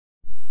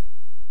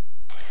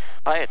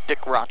Hi, at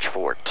Dick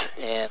Rochfort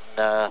in...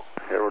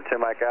 Edward 10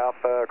 Mike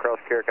Alpha, cross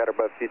Carrick at or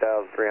above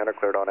 2,300,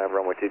 cleared on nav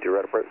runway 22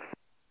 right approach.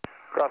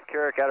 Cross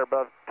Carrick at or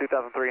above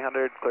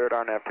 2,300, cleared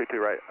RNAV 22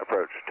 right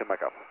approach, 10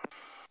 Mike Alpha.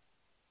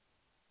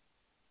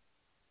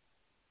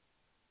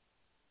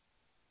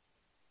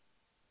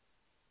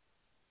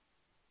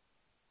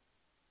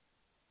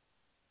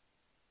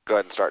 Go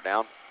ahead and start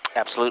down.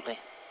 Absolutely.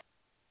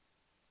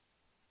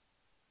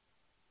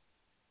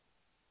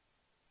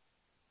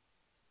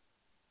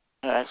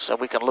 All right, so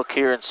we can look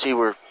here and see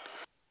we're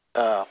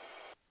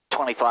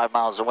 25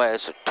 miles away,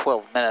 so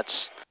 12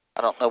 minutes.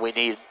 I don't know we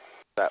need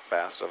that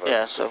fast of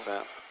a so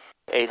descent.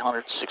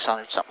 800,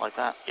 600, something like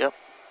that. Yep.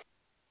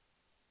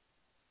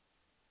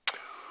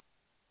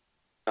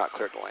 Not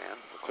clear to land.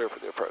 We're clear for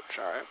the approach.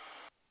 All right.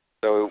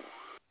 So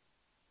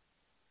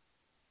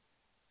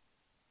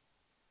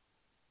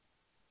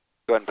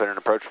go ahead and put in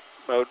approach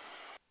mode.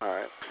 All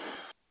right.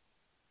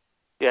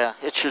 Yeah,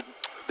 it should.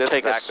 This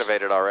is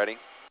activated already.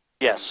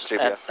 Yes,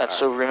 GPS. and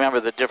so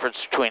remember the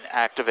difference between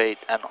activate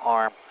and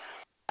arm.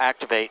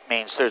 Activate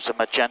means there's a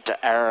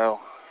magenta arrow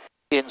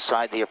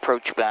inside the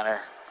approach banner,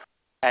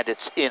 and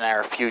it's in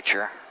our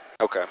future.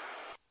 Okay.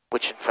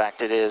 Which in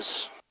fact it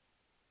is.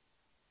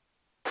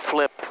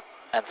 Flip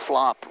and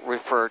flop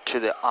refer to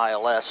the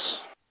ILS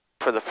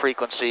for the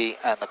frequency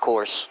and the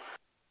course.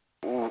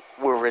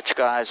 We're rich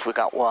guys, we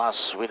got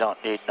WAS, we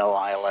don't need no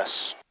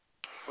ILS.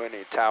 We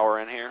need tower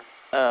in here.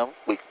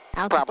 We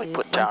Altitude, probably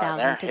put down in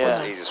there. What's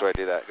the easiest way to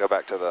do that? Go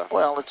back to the...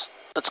 Well,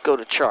 let's go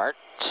to chart,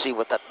 see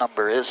what that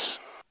number is.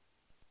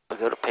 We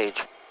go to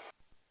page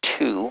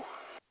 2.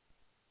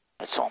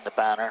 It's on the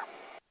banner.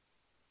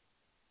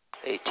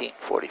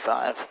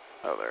 1845.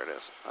 Oh, there it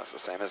is. That's the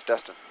same as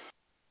Destin.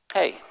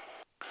 Hey,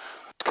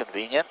 it's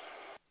convenient.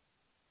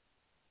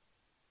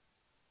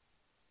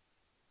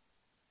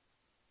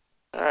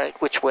 All right,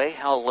 which way?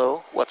 How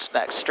low? What's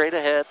next? Straight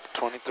ahead.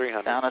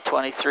 2300. Down to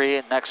 23,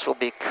 and next will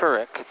be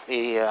Carrick,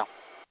 the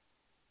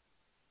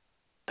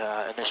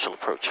initial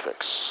approach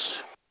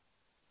fix.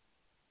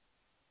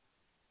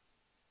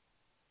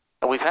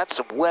 We've had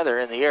some weather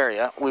in the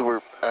area. We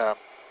were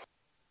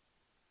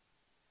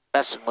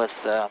messing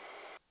with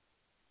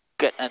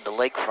getting into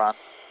lakefront.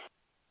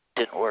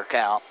 Didn't work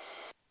out.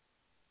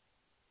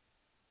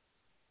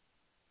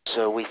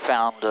 So we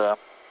found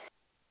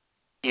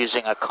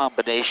using a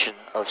combination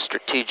of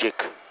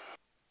strategic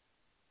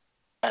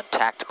and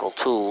tactical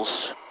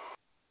tools,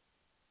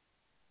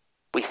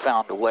 we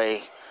found a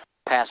way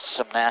past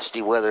some nasty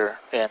weather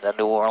in the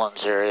New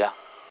Orleans area.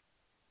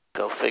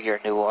 Go figure,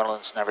 New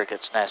Orleans never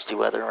gets nasty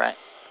weather, right?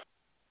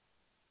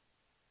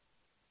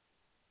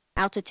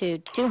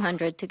 Altitude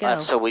 200 to go.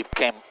 So we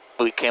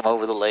came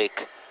over the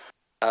lake.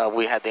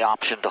 We had the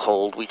option to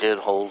hold. We did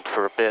hold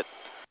for a bit,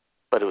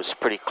 but it was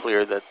pretty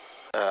clear that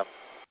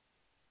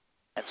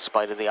in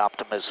spite of the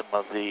optimism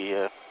of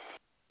the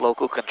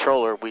local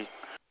controller, we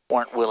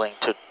weren't willing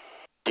to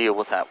deal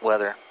with that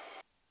weather.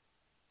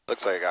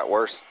 Looks like it got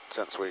worse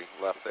since we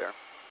left there.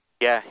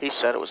 Yeah, he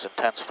said it was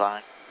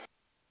intensifying.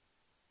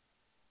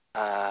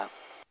 And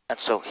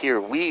so here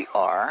we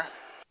are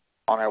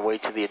on our way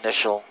to the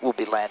initial. We'll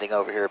be landing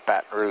over here at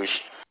Baton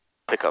Rouge,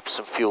 pick up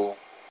some fuel.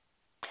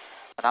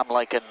 And I'm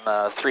liking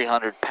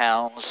 300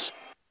 pounds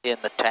in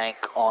the tank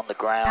on the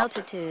ground.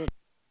 Altitude.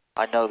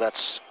 I know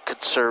that's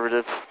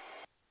conservative,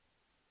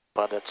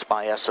 but it's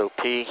my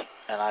SOP,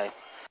 and I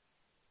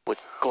would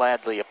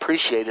gladly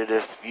appreciate it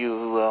if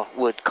you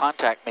would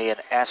contact me and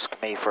ask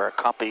me for a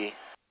copy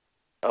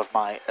of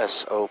my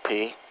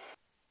SOP.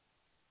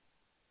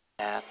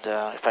 And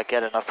if I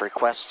get enough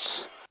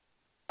requests,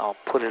 I'll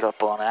put it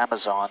up on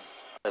Amazon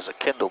as a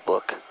Kindle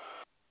book.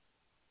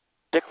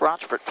 Dick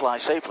Rochfort, fly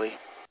safely.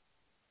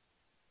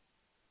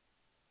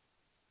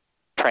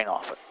 Train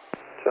off it.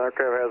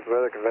 Aircraft has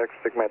weather, convex,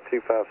 StigMat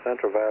 25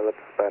 Central, via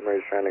Baton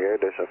Rouge, Transit Air,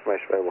 additional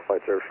information available,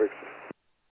 flight service frequency.